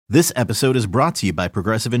This episode is brought to you by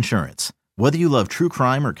Progressive Insurance. Whether you love true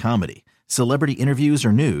crime or comedy, celebrity interviews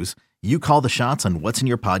or news, you call the shots on what's in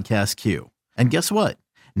your podcast queue. And guess what?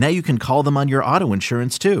 Now you can call them on your auto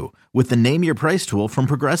insurance too with the Name Your Price tool from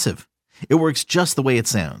Progressive. It works just the way it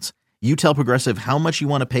sounds. You tell Progressive how much you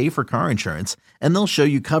want to pay for car insurance, and they'll show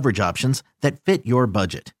you coverage options that fit your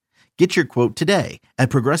budget. Get your quote today at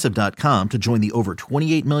Progressive.com to join the over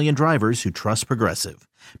 28 million drivers who trust Progressive.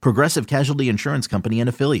 Progressive Casualty Insurance Company and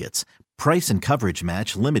Affiliates. Price and coverage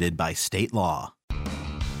match limited by state law.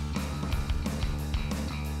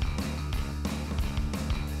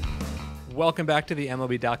 Welcome back to the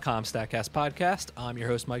MLB.com StatCast podcast. I'm your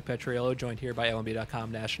host, Mike Petriello, joined here by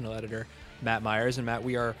MLB.com national editor Matt Myers. And Matt,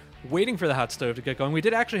 we are waiting for the hot stove to get going. We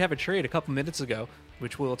did actually have a trade a couple minutes ago,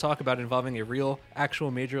 which we'll talk about, involving a real, actual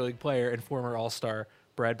Major League player and former All-Star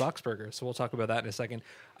Brad Boxberger. So we'll talk about that in a second.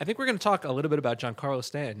 I think we're going to talk a little bit about Giancarlo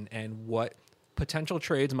Stanton and what potential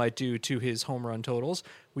trades might do to his home run totals.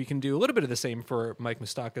 We can do a little bit of the same for Mike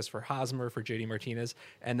Moustakas, for Hosmer, for JD Martinez.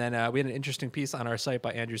 And then we had an interesting piece on our site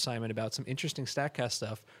by Andrew Simon about some interesting StatCast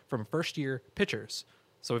stuff from first-year pitchers.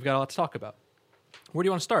 So we've got a lot to talk about. Where do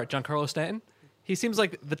you want to start? Giancarlo Stanton? He seems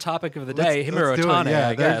like the topic of the day. Him or Ohtani,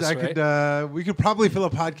 I guess. Right? We could probably fill a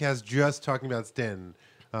podcast just talking about Stanton.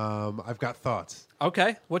 I've got thoughts.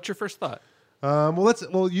 Okay. What's your first thought?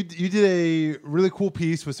 You did a really cool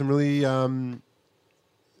piece with some really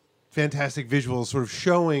fantastic visuals, sort of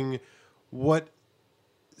showing what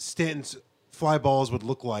Stanton's fly balls would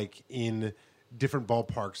look like in different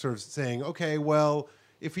ballparks. Sort of saying, okay, well,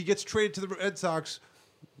 if he gets traded to the Red Sox,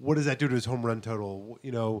 what does that do to his home run total?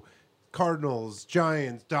 You know, Cardinals,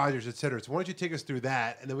 Giants, Dodgers, et cetera. So why don't you take us through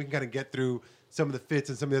that, and then we can kind of get through some of the fits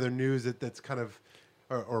and some of the other news that's kind of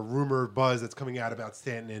or rumor buzz that's coming out about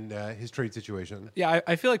Stanton and his trade situation. Yeah,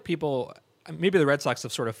 I feel like people, maybe the Red Sox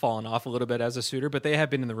have sort of fallen off a little bit as a suitor, but they have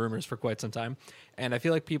been in the rumors for quite some time. And I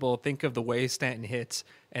feel like people think of the way Stanton hits,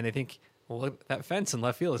 and they think, well, look, that fence in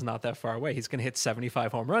left field is not that far away. He's going to hit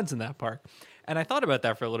 75 home runs in that park. And I thought about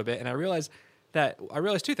that for a little bit, and I realized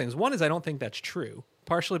two things. One is I don't think that's true,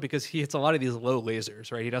 partially because he hits a lot of these low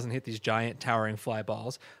lasers, right? He doesn't hit these giant towering fly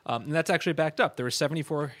balls. And that's actually backed up. There were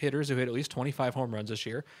 74 hitters who hit at least 25 home runs this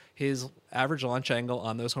year. His average launch angle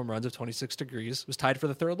on those home runs of 26 degrees was tied for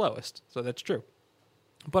the third lowest. So that's true.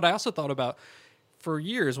 But I also thought about, for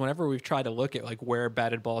years, whenever we've tried to look at like where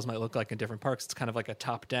batted balls might look like in different parks, it's kind of like a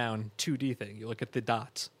top-down 2D thing. You look at the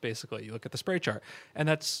dots, basically. You look at the spray chart. And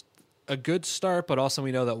that's a good start, but also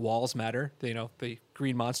we know that walls matter. The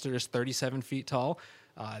Green Monster is 37 feet tall.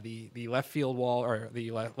 The left field wall, or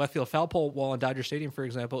the left field foul pole wall in Dodger Stadium, for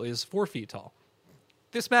example, is 4 feet tall.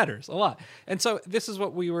 This matters a lot. And so this is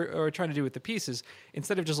what we were trying to do with the pieces.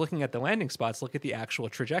 Instead of just looking at the landing spots, look at the actual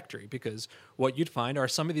trajectory, because what you'd find are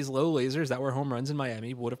some of these low lasers that were home runs in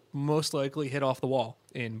Miami would have most likely hit off the wall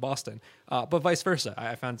in Boston. But vice versa.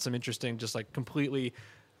 I found some interesting, just like completely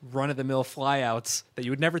run-of-the-mill flyouts that you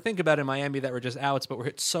would never think about in Miami that were just outs, but were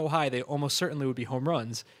hit so high they almost certainly would be home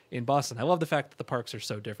runs in Boston. I love the fact that the parks are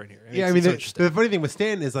so different here. Yeah, I mean, the funny thing with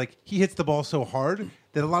Stanton is like he hits the ball so hard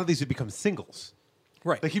that a lot of these would become singles.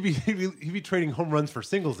 Right. Like he'd be trading home runs for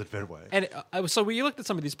singles at Fenway. And so we looked at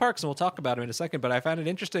some of these parks, and we'll talk about them in a second, but I found it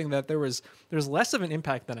interesting that there's less of an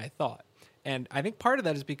impact than I thought. And I think part of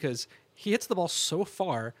that is because he hits the ball so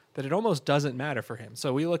far that it almost doesn't matter for him.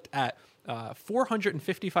 So we looked at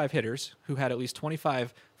 455 hitters who had at least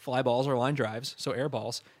 25 fly balls or line drives, so air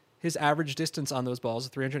balls. His average distance on those balls,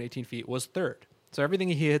 318 feet, was third. So everything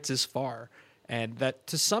he hits is far. And that,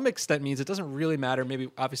 to some extent, means it doesn't really matter. Maybe,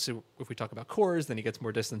 obviously, if we talk about cores, then he gets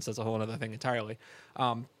more distance. That's a whole other thing entirely.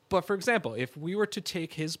 But, for example, if we were to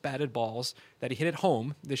take his batted balls that he hit at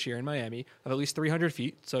home this year in Miami of at least 300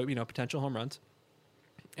 feet, so, potential home runs,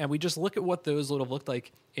 and we just look at what those would have looked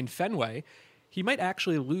like in Fenway, he might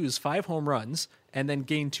actually lose 5 home runs and then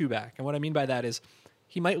gain 2 back. And what I mean by that is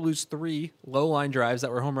he might lose 3 low line drives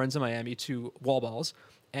that were home runs in Miami to wall balls,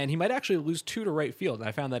 and he might actually lose 2 to right field. And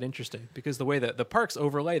I found that interesting because the way that the parks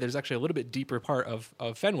overlay, there's actually a little bit deeper part of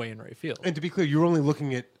Fenway in right field. And to be clear, you're only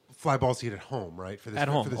looking at fly balls he hit at home, right? For this, at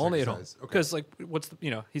home, for this only exercise. At home.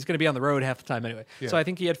 Because he's going to be on the road half the time anyway. Yeah. So I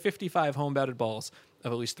think he had 55 home batted balls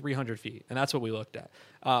of at least 300 feet, and that's what we looked at.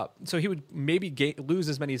 So he would maybe lose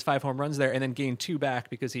as many as 5 home runs there and then gain 2 back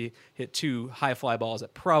because he hit 2 high fly balls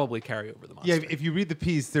that probably carry over the monster. Yeah, if you read the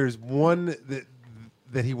piece, there's one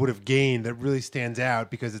that he would have gained that really stands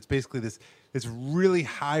out because it's basically this really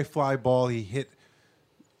high fly ball he hit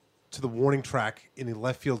to the warning track in the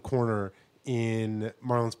left field corner in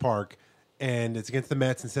Marlins Park, and it's against the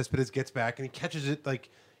Mets, and Cespedes gets back, and he catches it like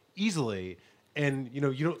easily, and you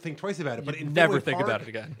don't think twice about it. But never think about it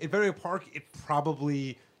again. In Fenway Park, it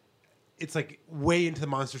probably it's like way into the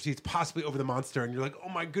monster seats, possibly over the monster, and you're like, oh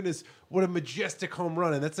my goodness, what a majestic home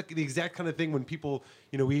run. And that's like the exact kind of thing when people,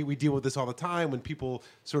 we deal with this all the time, when people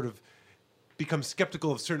sort of become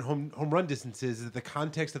skeptical of certain home run distances, is that the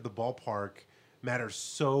context of the ballpark matters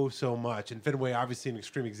so much. And Fenway, obviously an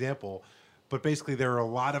extreme example, but basically there are a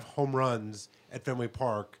lot of home runs at Fenway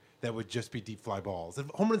Park that would just be deep fly balls.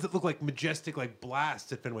 And home runs that look like majestic, like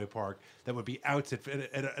blasts at Fenway Park that would be outs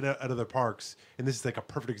at other parks. And this is like a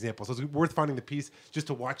perfect example. So it's worth finding the piece just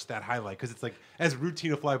to watch that highlight, because it's like as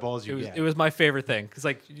routine a fly ball as you get. It was my favorite thing because,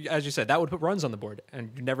 like, as you said, that would put runs on the board,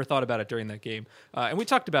 and you never thought about it during that game. And we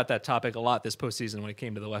talked about that topic a lot this postseason when it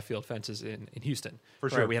came to the left field fences in Houston. For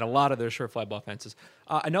sure. Right? We had a lot of those short fly ball fences.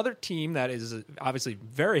 Another team that is obviously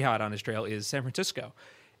very hot on his trail is San Francisco.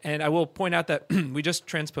 And I will point out that we just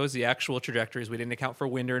transposed the actual trajectories. We didn't account for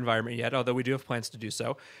wind or environment yet, although we do have plans to do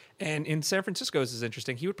so. And in San Francisco's is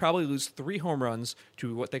interesting. He would probably lose 3 home runs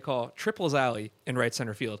to what they call Triples Alley in right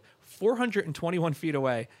center field, 421 feet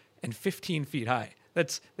away and 15 feet high.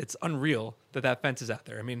 It's unreal that fence is out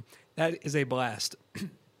there. I mean, that is a blast.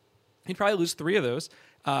 He'd probably lose 3 of those,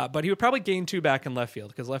 but he would probably gain 2 back in left field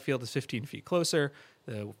because left field is 15 feet closer.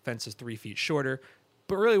 The fence is 3 feet shorter.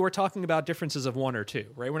 But really, we're talking about differences of 1 or 2,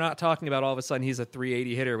 right? We're not talking about all of a sudden he's a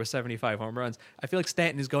 380 hitter with 75 home runs. I feel like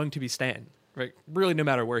Stanton is going to be Stanton, right? Really, no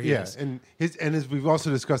matter where he is. And as we've also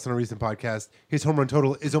discussed on a recent podcast, his home run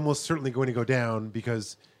total is almost certainly going to go down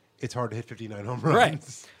because it's hard to hit 59 home runs.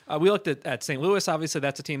 Right. We looked at St. Louis. Obviously,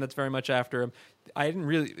 that's a team that's very much after him. I didn't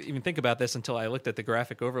really even think about this until I looked at the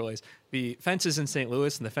graphic overlays. The fences in St.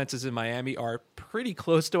 Louis and the fences in Miami are pretty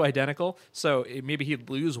close to identical. So maybe he'd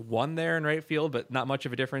lose 1 there in right field, but not much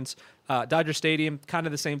of a difference. Dodger Stadium, kind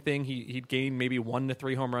of the same thing. He'd gain maybe 1 to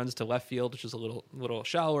 3 home runs to left field, which is a little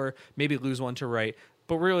shallower. Maybe lose 1 to right.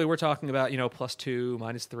 But really, we're talking about +2,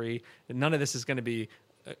 -3. And none of this is going to be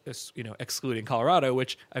excluding Colorado,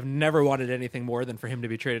 which I've never wanted anything more than for him to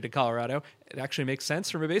be traded to Colorado. It actually makes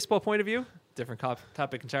sense from a baseball point of view. Different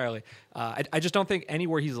topic entirely. I just don't think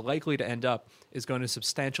anywhere he's likely to end up is going to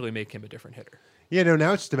substantially make him a different hitter. Yeah, no,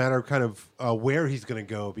 now it's just a matter of kind of where he's going to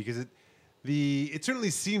go, because it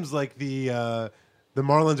certainly seems like the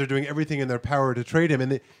Marlins are doing everything in their power to trade him,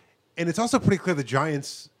 and it's also pretty clear the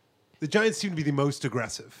Giants seem to be the most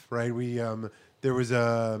aggressive, right?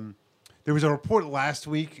 There was a report last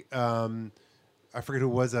week. I forget who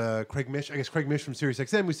it was. Craig Mish. I guess Craig Mish from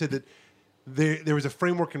SiriusXM. We said that there was a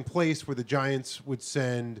framework in place where the Giants would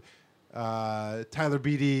send Tyler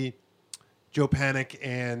Beede, Joe Panik,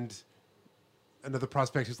 and another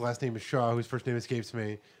prospect whose last name is Shaw, whose first name escapes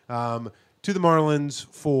me, to the Marlins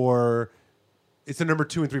for it's the number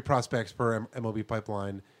 2 and 3 prospects per MLB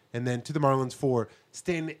pipeline, and then to the Marlins for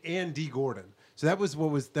Stanton and D. Gordon. So that was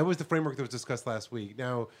the framework that was discussed last week.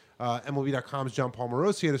 Now, MLB.com's John Paul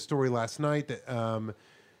Morosi had a story last night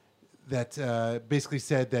that basically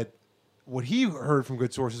said that what he heard from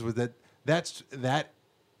good sources was that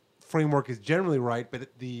framework is generally right, but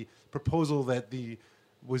the proposal that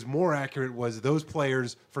was more accurate was those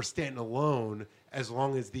players for Stanton alone, as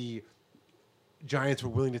long as the Giants were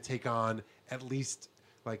willing to take on at least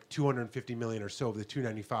like $250 million or so of the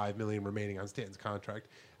 $295 million remaining on Stanton's contract.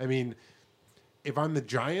 I mean, if I'm the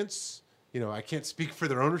Giants, I can't speak for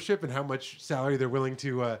their ownership and how much salary they're willing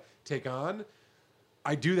to take on.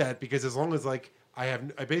 I do that because as long as I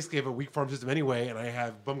basically have a weak farm system anyway, and I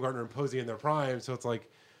have Bumgarner and Posey in their prime, so it's like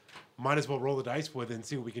might as well roll the dice with it and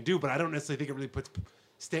see what we can do. But I don't necessarily think it really puts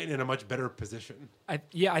Stanton in a much better position. I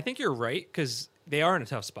think you're right, because they are in a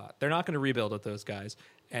tough spot. They're not going to rebuild with those guys,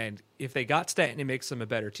 and if they got Stanton, it makes them a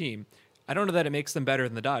better team. I don't know that it makes them better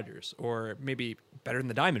than the Dodgers or maybe better than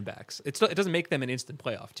the Diamondbacks. It doesn't make them an instant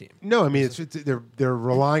playoff team. No, I mean they're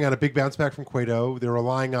relying on a big bounce back from Cueto. They're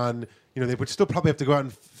relying on they would still probably have to go out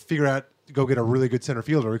and go get a really good center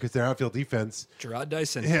fielder because their outfield defense. Gerard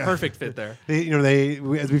Dyson, perfect fit there.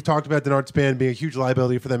 As we've talked about, Denard Span being a huge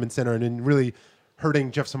liability for them in center and really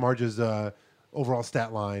hurting Jeff Samardzij's overall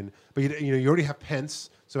stat line. But you already have Pence,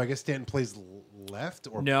 so I guess Stanton plays left,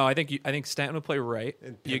 or no? I think Stanton would play right,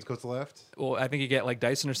 and Pence goes to left. Well, I think you get like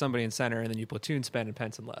Dyson or somebody in center, and then you platoon Span and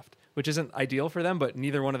Pence in left, which isn't ideal for them. But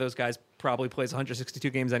neither one of those guys probably plays 162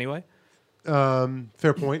 games anyway.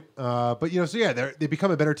 Fair point. But they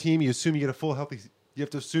become a better team. You have to assume you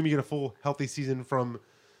get a full healthy season from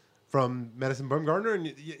Madison Bumgarner,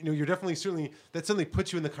 and you're certainly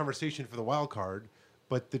puts you in the conversation for the wild card.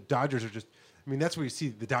 But the Dodgers are just. I mean, that's where you see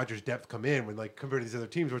the Dodgers' depth come in when, compared to these other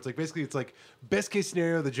teams, where it's like best case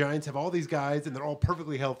scenario, the Giants have all these guys and they're all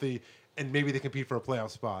perfectly healthy, and maybe they compete for a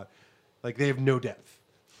playoff spot. Like, they have no depth.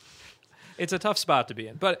 it's a tough spot to be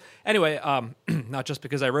in. But anyway, not just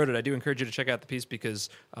because I wrote it, I do encourage you to check out the piece because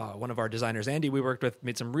one of our designers, Andy, we worked with,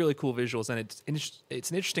 made some really cool visuals, and it's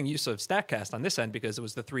an interesting use of StatCast on this end because it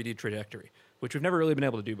was the 3D trajectory, which we've never really been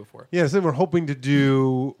able to do before. Yeah, so we're hoping to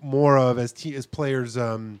do more of as players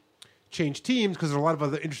change teams because there are a lot of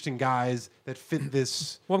other interesting guys that fit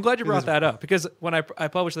this. Well, I'm glad you brought that up because when I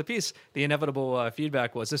published the piece, the inevitable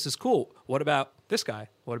feedback was, this is cool. What about this guy?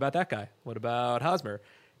 What about that guy? What about Hosmer?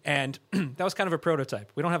 And that was kind of a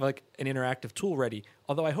prototype. We don't have like an interactive tool ready,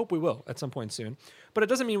 although I hope we will at some point soon. But it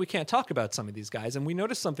doesn't mean we can't talk about some of these guys. And we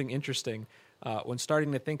noticed something interesting when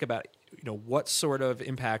starting to think about, what sort of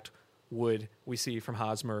impact would we see from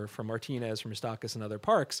Hosmer, from Martinez, from Moustakas, and other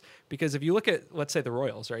parks? Because if you look at, let's say, the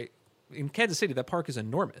Royals, right? In Kansas City, that park is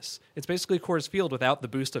enormous. It's basically Coors Field without the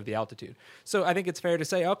boost of the altitude. So I think it's fair to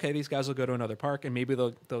say, okay, these guys will go to another park, and maybe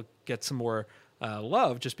they'll get some more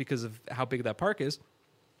love just because of how big that park is.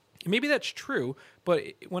 Maybe that's true, but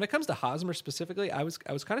when it comes to Hosmer specifically, I was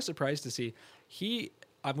kind of surprised to see we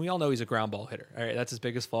all know he's a ground ball hitter. All right, that's his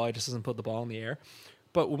biggest flaw. He just doesn't put the ball in the air.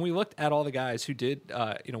 But when we looked at all the guys who did,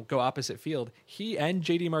 go opposite field, he and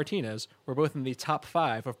JD Martinez were both in the top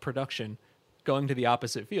 5 of production going to the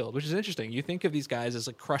opposite field, which is interesting. You think of these guys as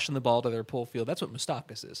like crushing the ball to their pull field. That's what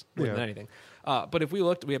Moustakas is more than anything. But if we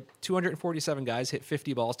looked, we have 247 guys hit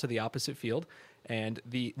 50 balls to the opposite field. And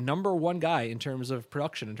the number 1 guy in terms of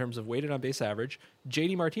production, in terms of weighted on base average,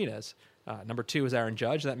 JD Martinez. Number 2 is Aaron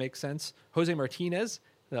Judge. That makes sense. Jose Martinez,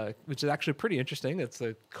 which is actually pretty interesting. That's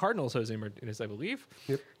the Cardinals' Jose Martinez, I believe.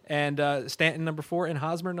 Yep. And Stanton, number 4, and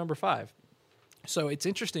Hosmer, number 5. So it's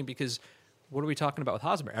interesting because what are we talking about with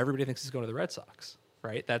Hosmer? Everybody thinks he's going to the Red Sox,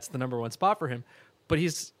 right? That's the number 1 spot for him. But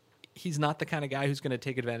he's not the kind of guy who's going to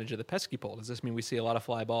take advantage of the pesky pole. Does this mean we see a lot of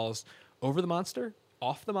fly balls over the monster,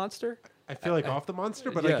 off the monster? I feel like off the monster,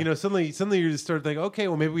 but yeah. suddenly you just start thinking, okay,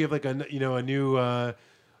 well maybe we have like a new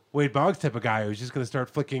Wade Boggs type of guy who's just going to start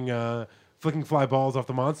flicking fly balls off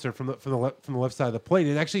the monster from the left side of the plate.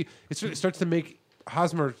 It starts to make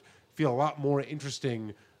Hosmer feel a lot more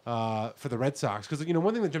interesting for the Red Sox, because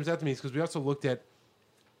one thing that jumps out to me is because we also looked at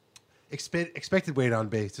expected weight on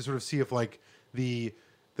base to sort of see if like the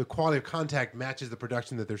quality of contact matches the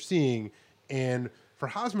production that they're seeing, and for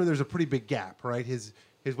Hosmer there's a pretty big gap, right?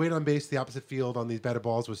 His weight on base, the opposite field on these batted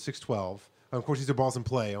balls was 612. Of course, these are balls in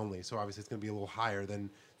play only, so obviously it's going to be a little higher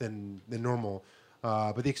than normal.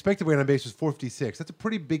 But the expected weight on base was 456. That's a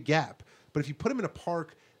pretty big gap. But if you put him in a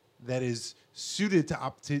park that is suited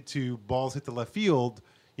to balls hit the left field,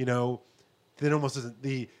 then almost doesn't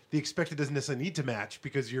the expected doesn't necessarily need to match,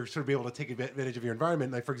 because you're sort of able to take advantage of your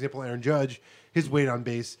environment. Like for example, Aaron Judge, his weight on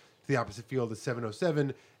base to the opposite field is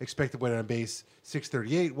 707, expected weight on base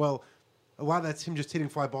 638. Well, a lot of that's him just hitting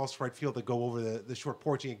fly balls to right field that go over the short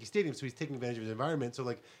porch at Yankee Stadium, so he's taking advantage of his environment. So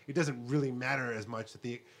like it doesn't really matter as much that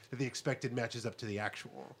the expected matches up to the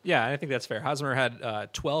actual. Yeah, I think that's fair. Hosmer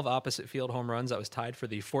had 12 opposite field home runs. That was tied for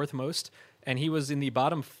the 4th most, and he was in the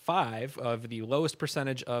bottom 5 of the lowest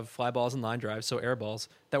percentage of fly balls and line drives, so air balls,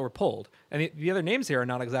 that were pulled. And the other names here are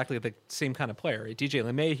not exactly the same kind of player. Right? DJ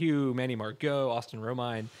LeMahieu, Manny Margot, Austin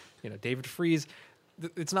Romine, David Freese.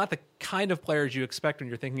 It's not the kind of players you expect when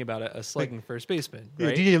you're thinking about a slugging first baseman.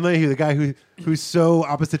 Right? Yeah, DJ LeMahieu, the guy who's so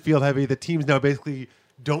opposite field heavy that teams now basically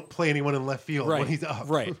don't play anyone in left field when he's up.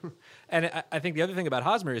 Right. And I think the other thing about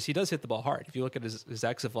Hosmer is he does hit the ball hard. If you look at his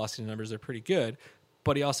exit velocity numbers, they're pretty good.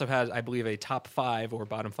 But he also has, I believe, a top 5 or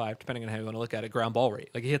bottom 5, depending on how you want to look at it, ground ball rate.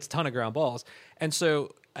 Like he hits a ton of ground balls. And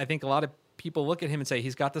so I think a lot of people look at him and say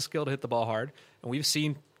he's got the skill to hit the ball hard. And we've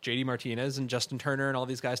seen JD Martinez and Justin Turner and all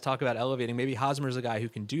these guys talk about elevating. Maybe Hosmer's a guy who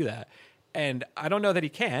can do that. And I don't know that he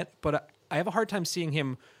can't, but I have a hard time seeing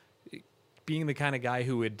him being the kind of guy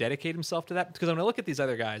who would dedicate himself to that. Because when I look at these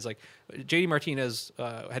other guys, like JD Martinez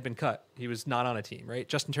had been cut. He was not on a team, right?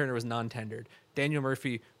 Justin Turner was non-tendered. Daniel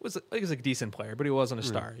Murphy was a decent player, but he wasn't a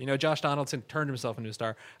star. Josh Donaldson turned himself into a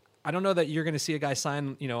star. I don't know that you're going to see a guy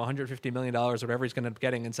sign, $150 million, whatever he's going to end up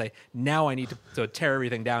getting, and say, now I need to tear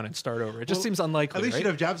everything down and start over. It just seems unlikely. At least you'd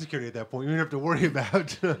have job security at that point. You wouldn't have to worry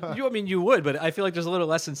about. You would, but I feel like there's a little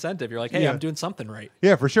less incentive. You're like, hey, I'm doing something right.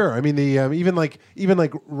 Yeah, for sure. I mean, even like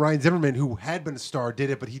Ryan Zimmerman, who had been a star,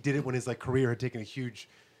 did it, but he did it when his career had taken a huge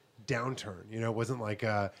downturn. It wasn't like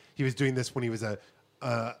he was doing this when he was a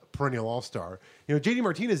perennial all-star. JD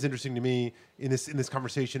Martinez is interesting to me in this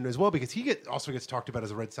conversation as well, because he also gets talked about as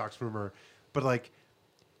a Red Sox rumor, but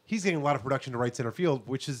he's getting a lot of production to right center field,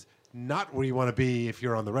 which is not where you want to be if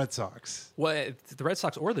you're on the Red Sox. Well, the Red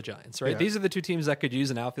Sox or the Giants, right? Yeah. These are the two teams that could use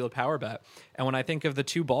an outfield power bat. And when I think of the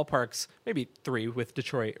 2 ballparks, maybe 3 with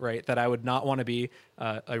Detroit, right, that I would not want to be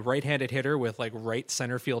a right-handed hitter with right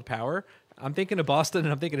center field power, I'm thinking of Boston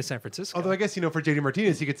and I'm thinking of San Francisco. Although I guess, for JD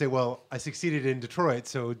Martinez, he could say, well, I succeeded in Detroit,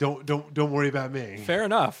 so don't worry about me. Fair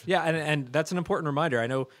enough. Yeah, and that's an important reminder. I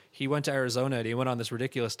know he went to Arizona and he went on this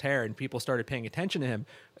ridiculous tear and people started paying attention to him.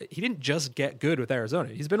 He didn't just get good with Arizona.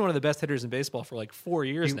 He's been one of the best hitters in baseball for like 4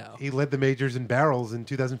 years now. He led the majors in barrels in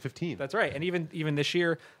 2015. That's right. And even this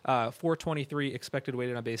year, 423 expected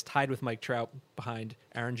weighted on base, tied with Mike Trout behind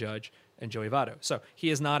Aaron Judge and Joey Votto. So he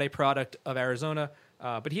is not a product of Arizona.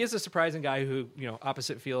 But he is a surprising guy who,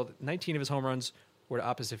 opposite field, 19 of his home runs were to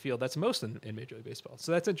opposite field. That's most in Major League Baseball.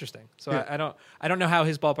 So that's interesting. So yeah. I don't know how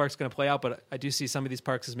his ballpark's going to play out, but I do see some of these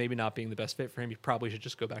parks as maybe not being the best fit for him. He probably should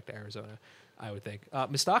just go back to Arizona, I would think.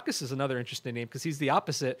 Moustakas is another interesting name because he's the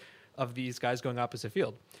opposite of these guys going opposite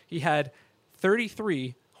field. He had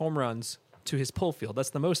 33 home runs to his pull field. That's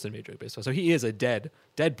the most in Major League Baseball. So he is a dead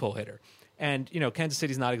pull hitter. And, Kansas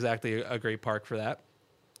City's not exactly a great park for that.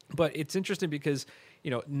 But it's interesting because,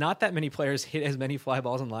 not that many players hit as many fly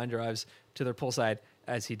balls and line drives to their pull side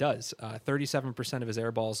as he does. 37% of his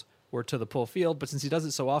air balls were to the pull field, but since he does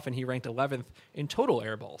it so often, he ranked 11th in total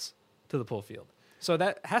air balls to the pull field. So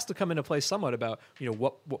that has to come into play somewhat about,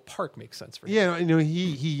 what park makes sense for him. Yeah,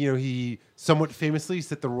 he somewhat famously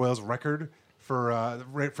set the Royals record for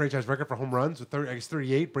franchise record for home runs with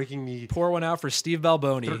 38, breaking the pour one out for Steve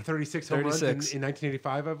Balboni. 36 home runs in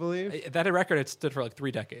 1985, I believe. That record had stood for like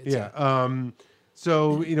 3 decades. Yeah.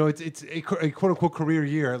 So it's a quote unquote career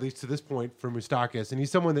year, at least to this point, for Moustakas, and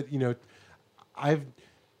he's someone that I've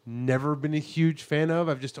never been a huge fan of.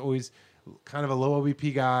 I've just always kind of a low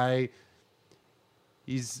OBP guy.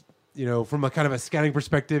 He's from a kind of a scouting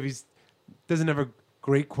perspective, he's doesn't have a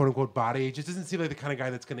great quote unquote body. It just doesn't seem like the kind of guy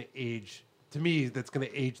that's going to age. To me, that's going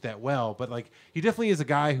to age that well. But he definitely is a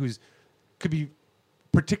guy who's could be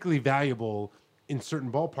particularly valuable in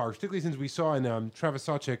certain ballparks, particularly since we saw in Travis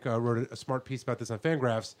Sawchik wrote a smart piece about this on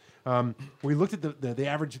Fangraphs. We looked at the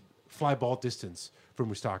average fly ball distance for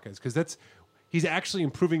Moustakas because he's actually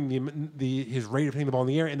improving his rate of hitting the ball in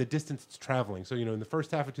the air and the distance it's traveling. So in the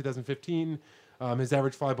first half of 2015, his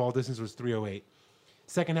average fly ball distance was 308.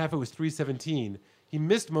 Second half it was 317. He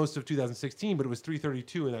missed most of 2016, but it was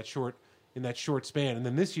 332 in that short span. And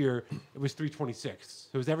then this year, it was 326.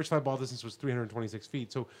 So his average fly ball distance was 326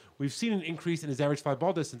 feet. So we've seen an increase in his average fly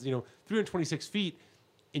ball distance. 326 feet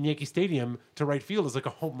in Yankee Stadium to right field is like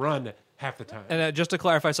a home run half the time. And just to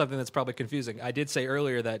clarify something that's probably confusing, I did say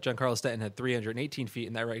earlier that Giancarlo Stanton had 318 feet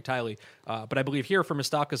in that right Tiley. But I believe here for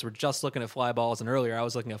Moustakas, we're just looking at fly balls. And earlier, I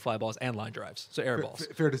was looking at fly balls and line drives, so air balls.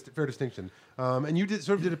 Fair distinction. And you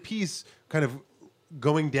did a piece kind of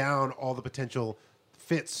going down all the potential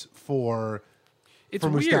fits for it's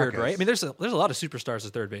weird, right? I mean, there's a lot of superstars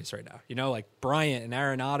at third base right now. Like Bryant and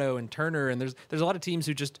Arenado and Turner, and there's a lot of teams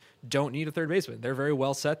who just don't need a third baseman. They're very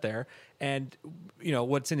well set there. And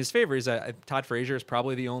what's in his favor is that Todd Frazier is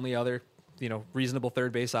probably the only other reasonable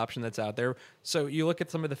third base option that's out there. So you look at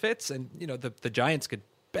some of the fits, and the Giants could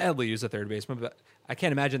badly use a third baseman, but I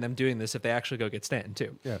can't imagine them doing this if they actually go get Stanton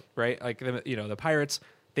too. Yeah, right. Like the Pirates.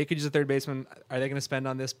 They could use a third baseman. Are they going to spend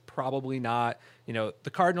on this? Probably not. The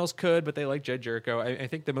Cardinals could, but they like Jed Jerko. I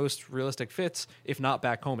think the most realistic fits, if not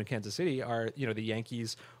back home in Kansas City, are the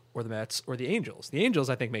Yankees or the Mets or the Angels. The Angels,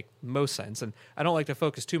 I think, make most sense. And I don't like to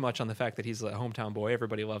focus too much on the fact that he's a hometown boy.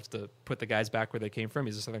 Everybody loves to put the guys back where they came from.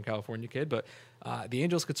 He's a Southern California kid. But the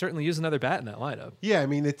Angels could certainly use another bat in that lineup. Yeah, I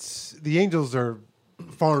mean, the Angels are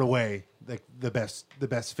far and away like the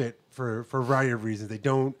best fit for a variety of reasons.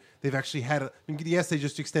 They've actually had yes, they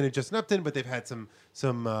just extended Justin Upton, but they've had some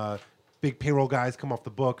big payroll guys come off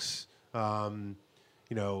the books. Who am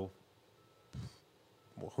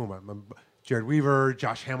I? Jared Weaver,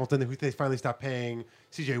 Josh Hamilton, who they finally stopped paying,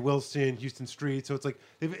 CJ Wilson, Houston Street. So it's like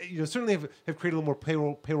they've certainly have created a little more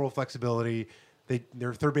payroll flexibility.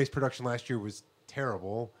 Their third base production last year was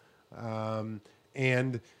terrible,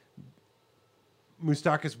 and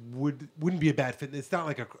Moustakas wouldn't be a bad fit. It's not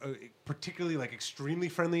like a particularly extremely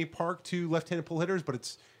friendly park to left-handed pull hitters, but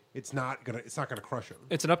it's not gonna crush them.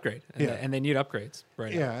 It's an upgrade, and they need upgrades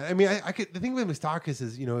right now. Yeah, I mean, the thing with Moustakas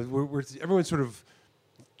is everyone's sort of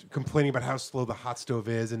complaining about how slow the hot stove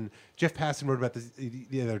is, and Jeff Passan wrote about this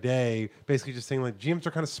the other day, basically just saying GMs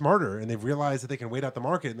are kind of smarter and they've realized that they can wait out the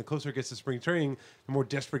market, and the closer it gets to spring training, the more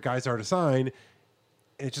desperate guys are to sign,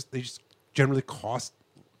 and they just generally cost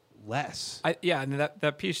less. And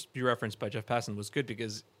that piece you referenced by Jeff Passan was good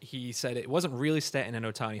because he said it wasn't really Stanton and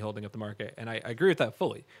Ohtani holding up the market, and I agree with that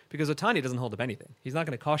fully because Ohtani doesn't hold up anything. He's not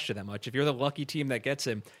going to cost you that much. If you're the lucky team that gets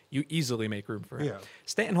him, you easily make room for him. Yeah.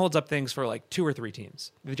 Stanton holds up things for 2 or 3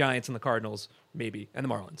 teams, the Giants and the Cardinals maybe, and the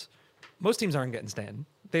Marlins. Most teams aren't getting Stanton.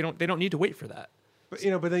 They don't need to wait for that. But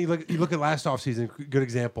but then you look at last offseason, good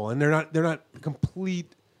example, and they're not completely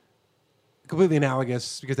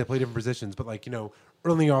analogous because they play different positions. But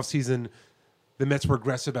early offseason, the Mets were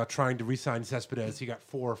aggressive about trying to re-sign Cespedes. He got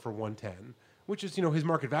 4 for $110, which is his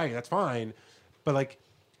market value. That's fine, but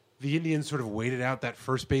the Indians sort of waited out that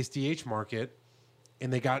first base DH market,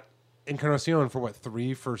 and they got Encarnacion for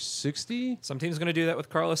 3 for $60. Some team's going to do that with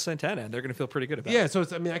Carlos Santana, and they're going to feel pretty good about it. Yeah, so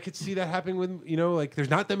I could see that happening with there's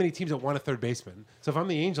not that many teams that want a third baseman. So if I'm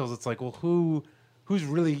the Angels, it's who's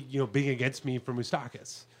really being against me for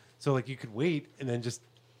Moustakas? So you could wait and then just.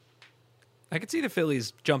 I could see the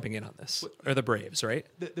Phillies jumping in on this, or the Braves, right?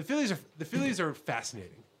 The Phillies are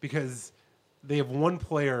fascinating because they have one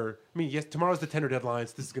player. I mean, yes, tomorrow's the tender deadline,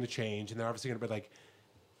 so this is going to change, and they're obviously going to be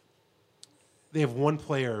they have one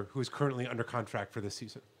player who is currently under contract for this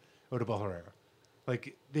season, Odubel Herrera.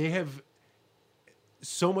 They have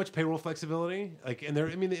so much payroll flexibility. And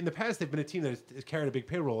in the past they've been a team that has carried a big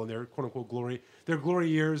payroll in their quote unquote glory. Their glory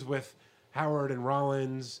years with Howard and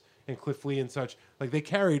Rollins and Cliff Lee and such. They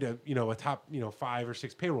carried a top 5 or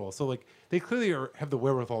 6 payroll. So they clearly have the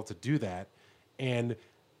wherewithal to do that, and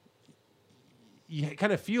you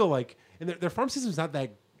kind of feel and their farm system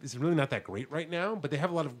is really not that great right now, but they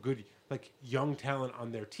have a lot of good young talent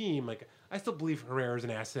on their team. I still believe Herrera's an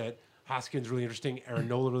asset. Hoskins really interesting. Aaron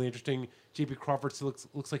Nola really interesting. J.P. Crawford still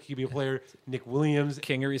looks like he could be a player. Nick Williams,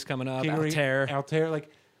 Kingery's coming up. Altair.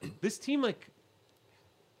 This team,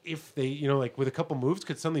 if they with a couple moves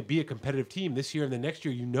could suddenly be a competitive team this year and the next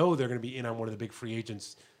year. They're going to be in on one of the big free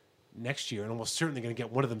agents next year, and almost certainly going to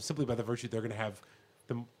get one of them simply by the virtue they're going to have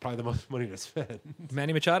probably the most money to spend.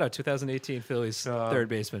 Manny Machado, 2018 Phillies third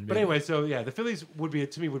baseman. But anyway, so yeah, the Phillies would be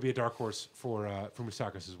a dark horse for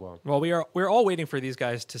Moustakas as well. Well, we're all waiting for these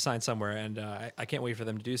guys to sign somewhere, and I can't wait for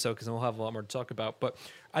them to do so because then we'll have a lot more to talk about. But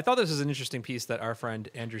I thought this was an interesting piece that our friend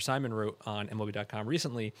Andrew Simon wrote on MLB.com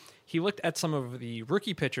recently. He looked at some of the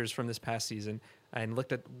rookie pitchers from this past season and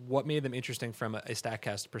looked at what made them interesting from a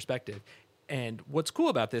StatCast perspective. And what's cool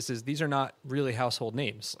about this is these are not really household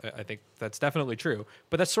names. I think that's definitely true.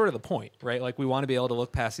 But that's sort of the point, right? We want to be able to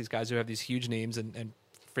look past these guys who have these huge names and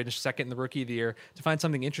finish second in the Rookie of the Year to find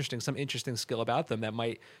something interesting, some interesting skill about them that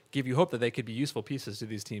might give you hope that they could be useful pieces to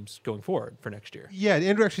these teams going forward for next year. Yeah,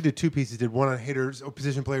 Andrew actually did 2 pieces. Did one on hitters,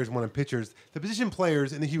 position players, and one on pitchers. The position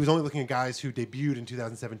players, and he was only looking at guys who debuted in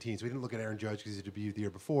 2017, so we didn't look at Aaron Judge because he debuted the year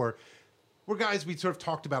before. Were guys we sort of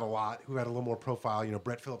talked about a lot who had a little more profile.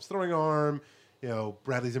 Brett Phillips' throwing arm,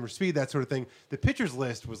 Bradley Zimmer speed, that sort of thing. The pitchers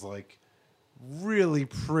list was really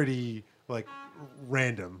pretty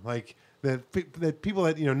random. The people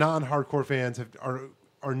that non-hardcore fans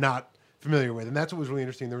are not familiar with, and that's what was really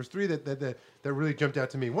interesting. There was 3 that really jumped out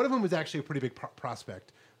to me. One of them was actually a pretty big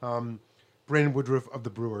prospect, Brandon Woodruff of the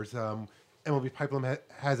Brewers. MLB Pipeline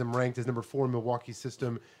has him ranked as number 4 in Milwaukee's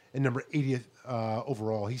system and number 80th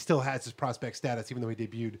overall. He still has his prospect status, even though he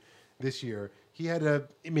debuted this year. He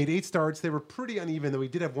made 8 starts. They were pretty uneven, though he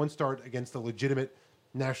did have 1 start against a legitimate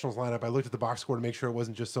Nationals lineup. I looked at the box score to make sure it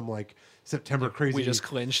wasn't just some September crazy. We just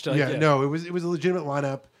clinched. No, it was a legitimate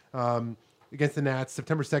lineup against the Nats.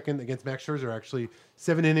 September 2nd against Max Scherzer, actually.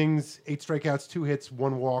 7 innings, 8 strikeouts, 2 hits,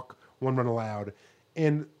 1 walk, 1 run allowed.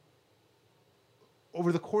 And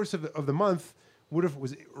over the course of the month, Woodruff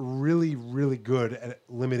was really, really good at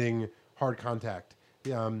limiting hard contact.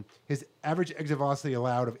 His average exit velocity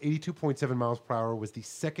allowed of 82.7 miles per hour was the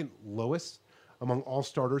second lowest among all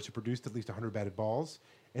starters who produced at least 100 batted balls,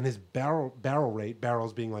 and his barrel rate,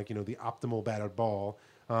 barrels being the optimal batted ball,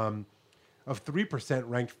 of 3%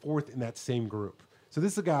 ranked 4th in that same group. So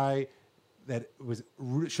this is a guy that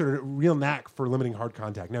showed a real knack for limiting hard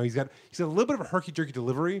contact. Now he's got a little bit of a herky-jerky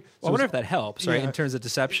delivery. So I wonder if that helps, right, in terms of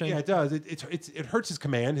deception. Yeah, it does. It hurts his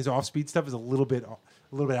command. His off-speed stuff is a little bit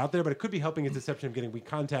out there, but it could be helping his deception of getting weak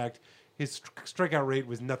contact. His strikeout rate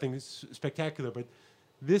was nothing spectacular, but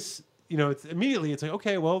this, it's immediately it's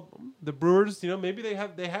okay, well, the Brewers, maybe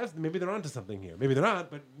maybe they're onto something here. Maybe they're not,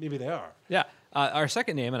 but maybe they are. Yeah. Our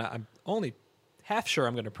second name, and I'm only half sure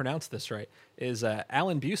I'm going to pronounce this right, is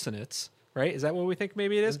Alan Busenitz. Right? Is that what we think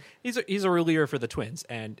maybe it is? He's a reliever for the Twins.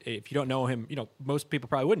 And if you don't know him, most people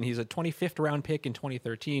probably wouldn't. He's a 25th round pick in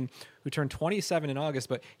 2013 who turned 27 in August,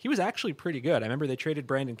 but he was actually pretty good. I remember they traded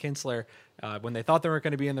Brandon Kinsler when they thought they weren't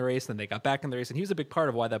going to be in the race, then they got back in the race, and he was a big part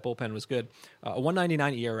of why that bullpen was good. A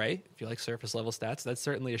 1.99 ERA, if you like surface level stats, that's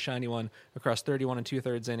certainly a shiny one across 31 and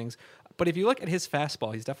 2/3 innings. But if you look at his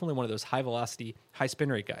fastball, he's definitely one of those high velocity, high spin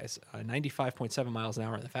rate guys. 95.7 miles an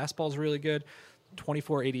hour. The fastball is really good.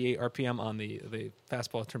 2488 RPM on the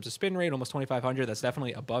fastball in terms of spin rate, almost 2,500. That's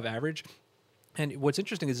definitely above average. And what's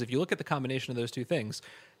interesting is if you look at the combination of those two things,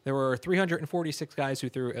 there were 346 guys who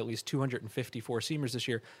threw at least 254 seamers this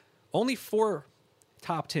year. Only 4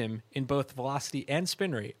 topped him in both velocity and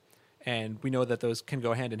spin rate. And we know that those can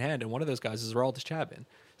go hand in hand. And one of those guys is Aroldis Chapman.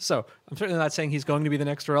 So I'm certainly not saying he's going to be the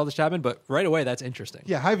next Aroldis Chapman, but right away, that's interesting.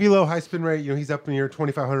 Yeah, high velo, high spin rate. He's up near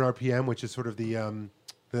 2,500 RPM, which is sort of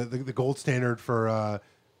the gold standard for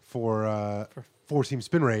four seam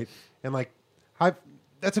spin rate. And like high.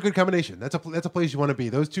 That's a good combination. That's a place you want to be.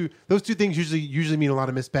 Those two things usually mean a lot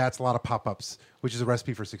of missed bats, a lot of pop ups, which is a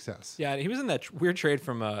recipe for success. Yeah, he was in that weird trade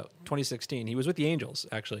from 2016. He was with the Angels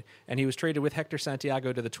actually, and he was traded with Hector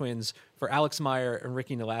Santiago to the Twins for Alex Meyer and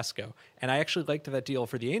Ricky Nolasco. And I actually liked that deal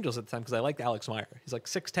for the Angels at the time because I liked Alex Meyer. He's like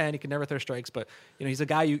 6'10", he can never throw strikes, but he's a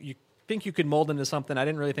guy you think you could mold into something. I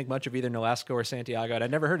didn't really think much of either Nolasco or Santiago.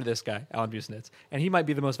 I'd never heard of this guy, Alan Busenitz, and he might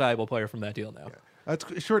be the most valuable player from that deal now. Yeah.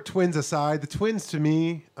 Short Twins aside, the Twins to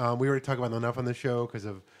me, we already talked about them enough on the show because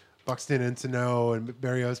of Buxton and Sano and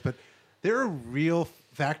Berrios, but they're a real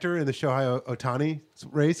factor in the Shohei Ohtani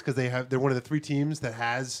race because they're one of the 3 teams that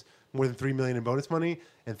has more than $3 million in bonus money,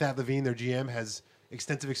 and Thad Levine, their GM, has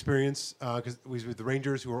extensive experience because he was with the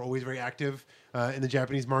Rangers, who are always very active in the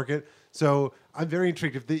Japanese market. So I'm very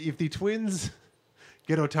intrigued if the Twins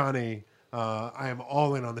get Ohtani. I am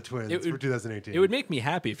all in on the Twins for 2018. It would make me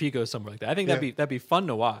happy if he goes somewhere like that. I think that'd be fun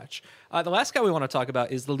to watch. The last guy we want to talk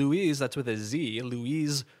about is the Luis, that's with a Z,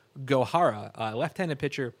 Luis Gohara, a left-handed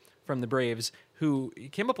pitcher from the Braves, who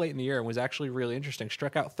came up late in the year and was actually really interesting.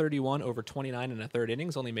 Struck out 31 over 29 in a third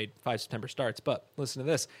innings, only made 5 September starts. But listen to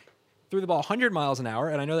this. Threw the ball 100 miles an hour,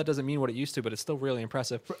 and I know that doesn't mean what it used to, but it's still really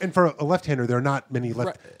impressive. And for a left-hander, there are not many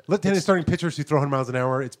left-handed starting pitchers who throw 100 miles an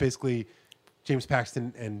hour. It's basically James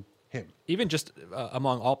Paxton and him. Even just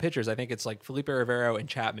among all pitchers, I think it's like Felipe Rivero and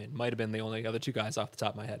Chapman might have been the only other 2 guys off the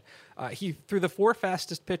top of my head. He threw the 4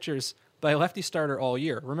 fastest pitchers by a lefty starter all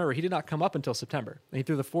year. Remember, he did not come up until September. And he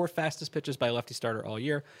threw the 4 fastest pitches by a lefty starter all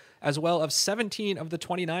year, as well of 17 of the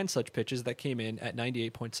 29 such pitches that came in at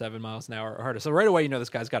 98.7 miles an hour or harder. So right away, this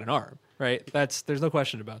guy's got an arm, right? There's no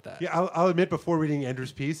question about that. Yeah, I'll admit before reading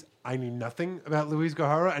Andrew's piece, I knew nothing about Luis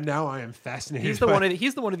Gohara, and now I am fascinated. He's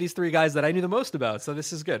the one of these 3 guys that I knew the most about. So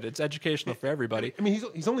this is good. It's educational for everybody. I mean,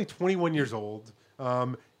 he's only 21 years old.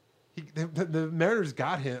 The Mariners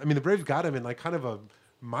got him. I mean, the Braves got him in like kind of a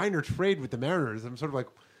minor trade with the Mariners. I'm sort of like,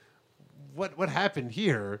 what happened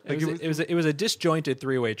here? Like it was a disjointed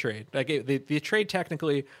 3-way trade. Like the trade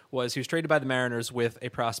technically was he was traded by the Mariners with a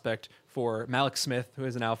prospect for Malik Smith, who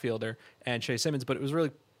is an outfielder, and Shea Simmons, but it was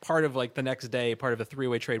really part of like the next day, part of a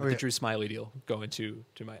 3-way trade with the Drew Smiley deal going to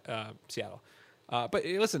Seattle. But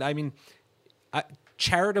listen, I mean,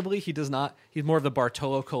 charitably, he's more of the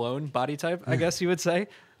Bartolo Colon body type, I guess you would say,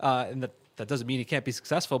 and that doesn't mean he can't be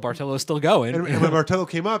successful. Bartolo's still going. And when Bartolo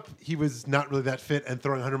came up, he was not really that fit and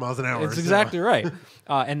throwing 100 miles an hour. It's exactly right.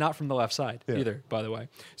 And not from the left side either, by the way.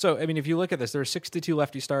 So, I mean, if you look at this, there are 62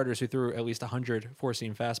 lefty starters who threw at least 100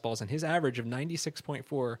 four-seam fastballs, and his average of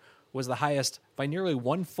 96.4 was the highest by nearly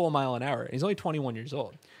 1 full mile an hour. And he's only 21 years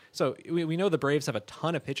old. So we know the Braves have a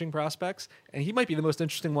ton of pitching prospects, and he might be the most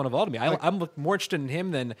interesting one of all to me. I'm more interested in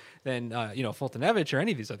him than Fultonevich or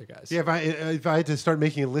any of these other guys. Yeah, if I had to start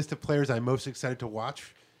making a list of players I'm most excited to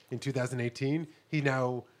watch in 2018, he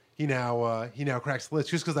now cracks the list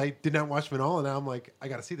just because I did not watch him at all, and now I'm like, I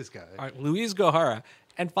got to see this guy. All right, Luis Gohara.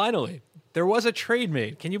 And finally, there was a trade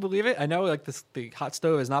made. Can you believe it? I know the hot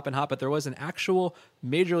stove has not been hot, but there was an actual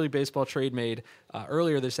Major League Baseball trade made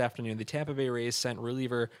earlier this afternoon. The Tampa Bay Rays sent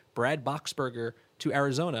reliever Brad Boxberger to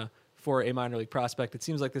Arizona for a minor league prospect. It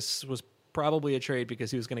seems like this was probably a trade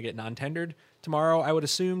because he was going to get non-tendered tomorrow, I would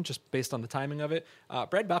assume, just based on the timing of it.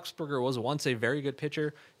 Brad Boxberger was once a very good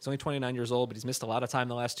pitcher. He's only 29 years old, but he's missed a lot of time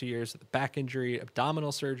the last 2 years with back injury,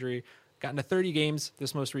 abdominal surgery. Got into 30 games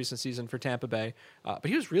this most recent season for Tampa Bay. But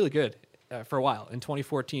he was really good for a while. In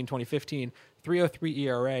 2014, 2015, 3.03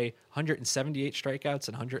 ERA, 178 strikeouts,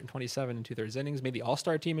 and 127 and 2/3 innings. Made the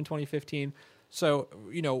All-Star team in 2015. So,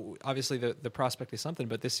 obviously the prospect is something,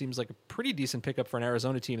 but this seems like a pretty decent pickup for an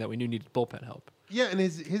Arizona team that we knew needed bullpen help. Yeah, and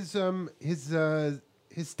his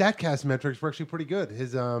StatCast metrics were actually pretty good.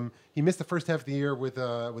 He missed the first half of the year with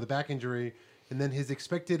a back injury, and then his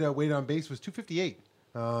expected weight on base was 258.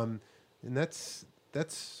 And that's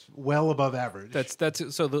well above average.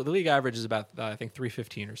 That's so the league average is about I think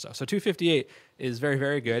 315 or so. So 258 is very,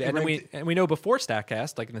 very good. And we know before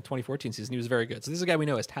StatCast, like in the 2014 season, he was very good. So this is a guy we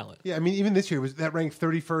know has talent. Yeah, I mean even this year that ranked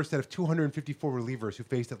 31st out of 254 relievers who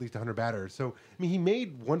faced at least 100 batters. So I mean he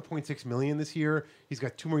made $1.6 million this year. He's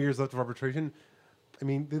got 2 more years left of arbitration. I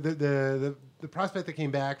mean the prospect that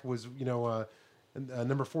came back was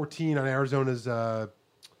number 14 on Arizona's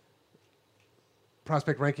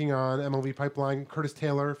prospect ranking on MLB Pipeline, Curtis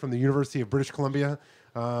Taylor from the University of British Columbia,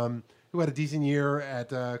 who had a decent year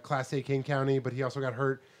at Class A Kane County, but he also got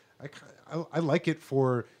hurt. I like it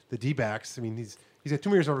for the D-backs. I mean, he's got 2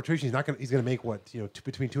 years of arbitration. He's gonna make what,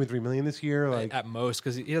 between $2 and $3 million this year, like at most,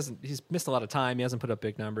 because he's missed a lot of time. He hasn't put up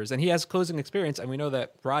big numbers, and he has closing experience. And we know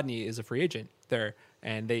that Rodney is a free agent there,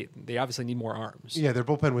 and they obviously need more arms. Yeah, their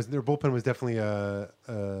bullpen was definitely an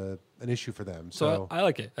issue for them. So I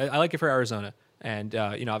like it. I like it for Arizona. And,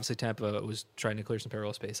 obviously Tampa was trying to clear some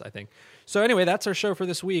payroll space, I think. So anyway, that's our show for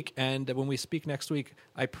this week. And when we speak next week,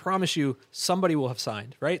 I promise you somebody will have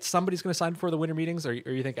signed, right? Somebody's going to sign before the winter meetings, or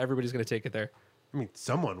you think everybody's going to take it there? I mean,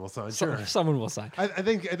 someone will sign, sure. Someone will sign. I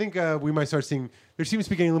think we might start seeing, there seems to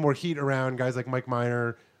be getting a little more heat around guys like Mike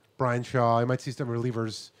Minor, Brian Shaw. I might see some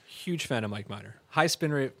relievers. Huge fan of Mike Minor. High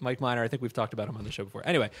spin rate Mike Minor. I think we've talked about him on the show before.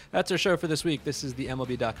 Anyway, that's our show for this week. This is the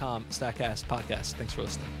MLB.com StatCast podcast. Thanks for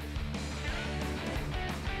listening.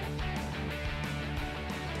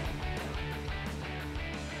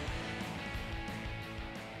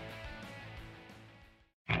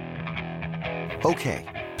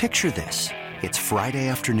 Okay, picture this. It's Friday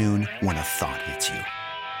afternoon when a thought hits you.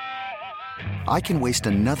 I can waste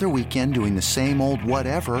another weekend doing the same old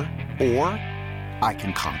whatever, or I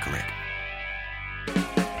can conquer it.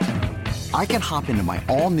 I can hop into my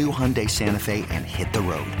all-new Hyundai Santa Fe and hit the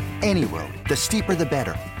road. Any road. The steeper, the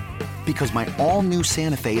better. Because my all-new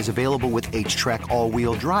Santa Fe is available with H-Track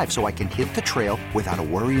all-wheel drive, so I can hit the trail without a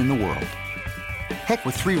worry in the world. Heck,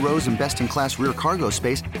 with 3 rows and best-in-class rear cargo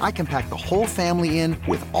space, I can pack the whole family in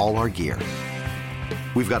with all our gear.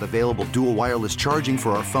 We've got available dual wireless charging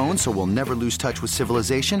for our phones, so we'll never lose touch with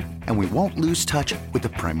civilization, and we won't lose touch with the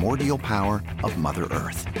primordial power of Mother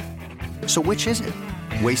Earth. So which is it?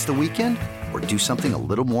 Waste the weekend or do something a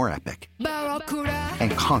little more epic?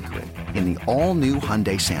 And conquer it in the all-new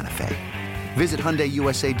Hyundai Santa Fe. Visit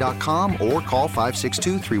HyundaiUSA.com or call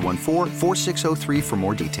 562-314-4603 for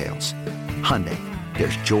more details. Hyundai,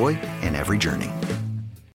 there's joy in every journey.